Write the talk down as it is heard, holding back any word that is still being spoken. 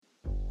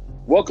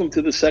Welcome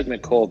to the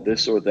segment called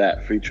This or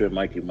That, featuring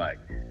Mikey Mike.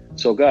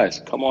 So,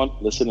 guys, come on,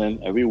 listen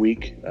in. Every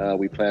week,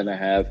 we plan to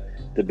have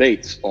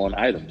debates on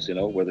items,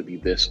 whether it be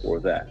this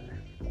or that.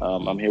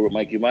 I'm here with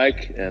Mikey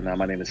Mike, and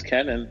my name is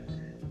Ken.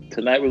 And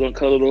tonight we're going to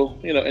cut a little,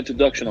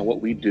 introduction on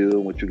what we do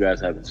and what you guys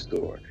have in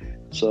store.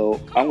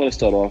 So, I'm going to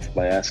start off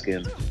by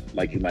asking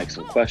Mikey Mike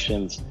some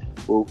questions.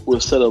 We'll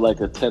set like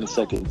a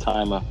 10-second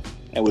timer,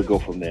 and we'll go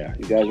from there.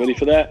 You guys ready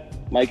for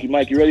that? Mikey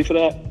Mike, you ready for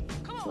that?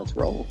 Let's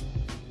roll.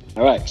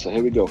 All right, so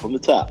here we go from the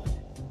top.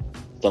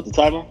 Start the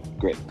timer?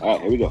 Great. All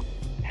right, here we go.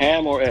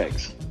 Ham or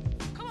eggs?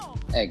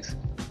 Eggs.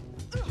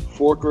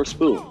 Fork or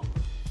spoon?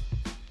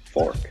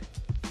 Fork.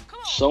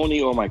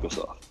 Sony or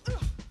Microsoft?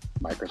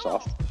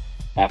 Microsoft.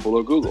 Apple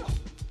or Google?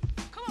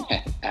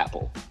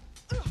 Apple.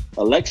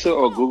 Alexa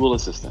or Google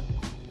Assistant?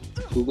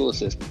 Google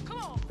Assistant.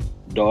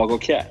 Dog or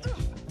cat?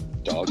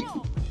 Dog.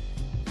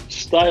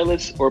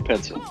 Stylus or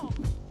pencil?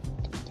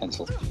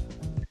 Pencil.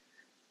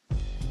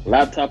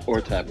 Laptop or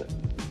tablet?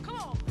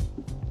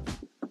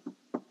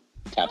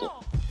 Tablet.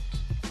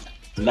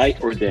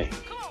 Night or day?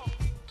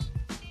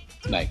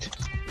 Night.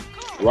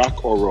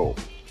 Rock or roll?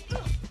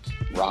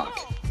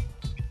 Rock.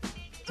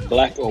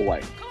 Black or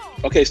white?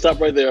 Okay, stop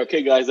right there.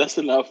 Okay, guys, that's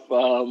enough.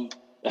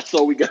 That's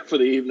all we got for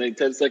the evening.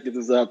 10 seconds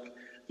is up.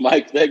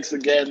 Mike, thanks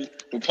again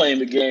for playing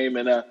the game.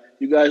 And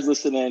you guys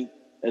listen in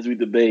as we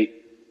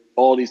debate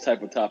all these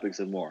type of topics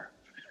and more.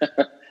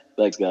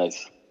 Thanks,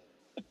 guys.